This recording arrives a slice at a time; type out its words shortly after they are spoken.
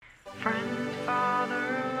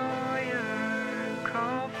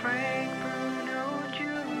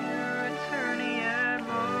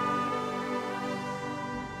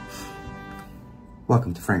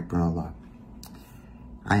Welcome to Frank Bruno Law.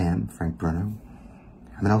 I am Frank Bruno.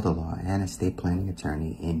 I'm an elder law and estate planning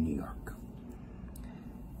attorney in New York.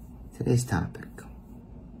 Today's topic: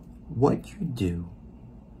 what you do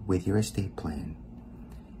with your estate plan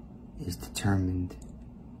is determined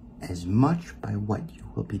as much by what you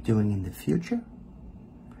will be doing in the future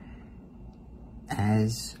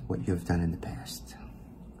as what you have done in the past.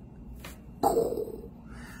 What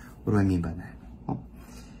do I mean by that? Well,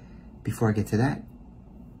 before I get to that,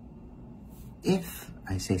 if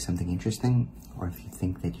I say something interesting, or if you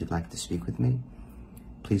think that you'd like to speak with me,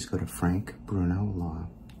 please go to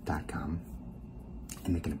frankbrunolaw.com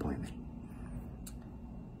and make an appointment.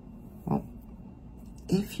 Well,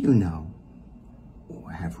 if you know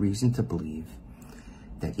or have reason to believe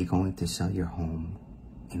that you're going to sell your home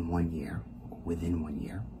in 1 year, or within 1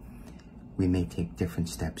 year, we may take different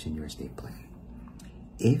steps in your estate plan.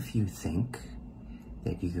 If you think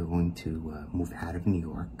that you're going to move out of New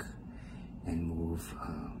York and move,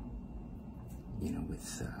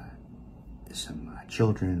 with some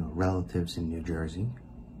children or relatives in New Jersey,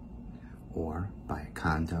 or buy a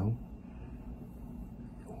condo,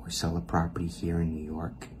 or sell a property here in New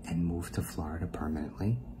York and move to Florida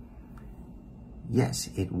permanently, yes,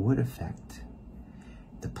 it would affect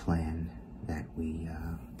the plan that we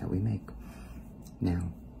make.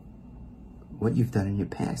 Now, what you've done in your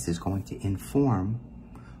past is going to inform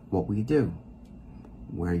what we do,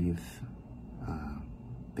 where you've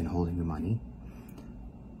been holding your money,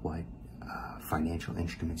 what financial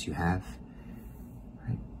instruments you have,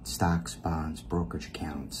 right? Stocks, bonds, brokerage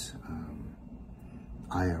accounts,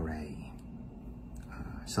 IRA,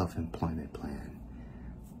 self-employment plan,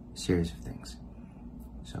 series of things.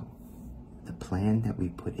 So the plan that we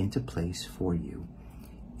put into place for you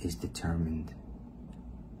is determined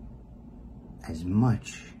as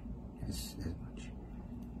much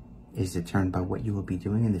is determined by what you will be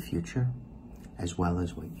doing in the future, as well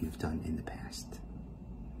as what you've done in the past.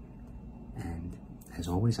 And as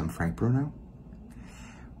always, I'm Frank Bruno,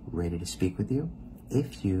 ready to speak with you.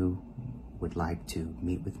 If you would like to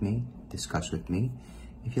meet with me, discuss with me,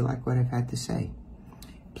 if you like what I've had to say,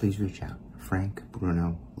 please reach out. Frank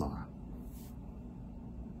Bruno Law.